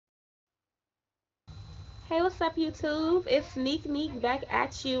Hey, what's up, YouTube? It's Sneak Neek back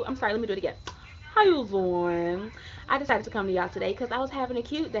at you. I'm sorry, let me do it again. How you doing? I decided to come to y'all today because I was having a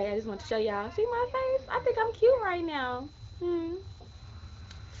cute day. I just want to show y'all. See my face? I think I'm cute right now. Hmm.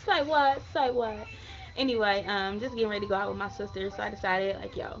 Say what? Say what? Anyway, just getting ready to go out with my sister, so I decided,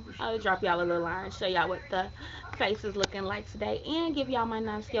 like, yo, I'll drop y'all a little line, show y'all what the face is looking like today, and give y'all my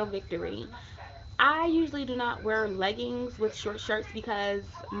non-scale victory. I usually do not wear leggings with short shirts because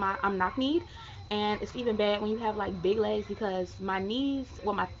I'm knock-kneed, and it's even bad when you have like big legs because my knees,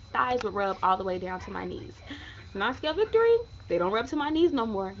 well, my thighs would rub all the way down to my knees. Non-scale victory, they don't rub to my knees no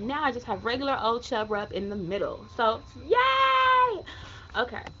more. Now I just have regular old chub rub in the middle. So yay!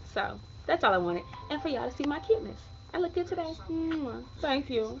 Okay, so that's all I wanted, and for y'all to see my cuteness. I look good today. Mwah. Thank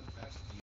you.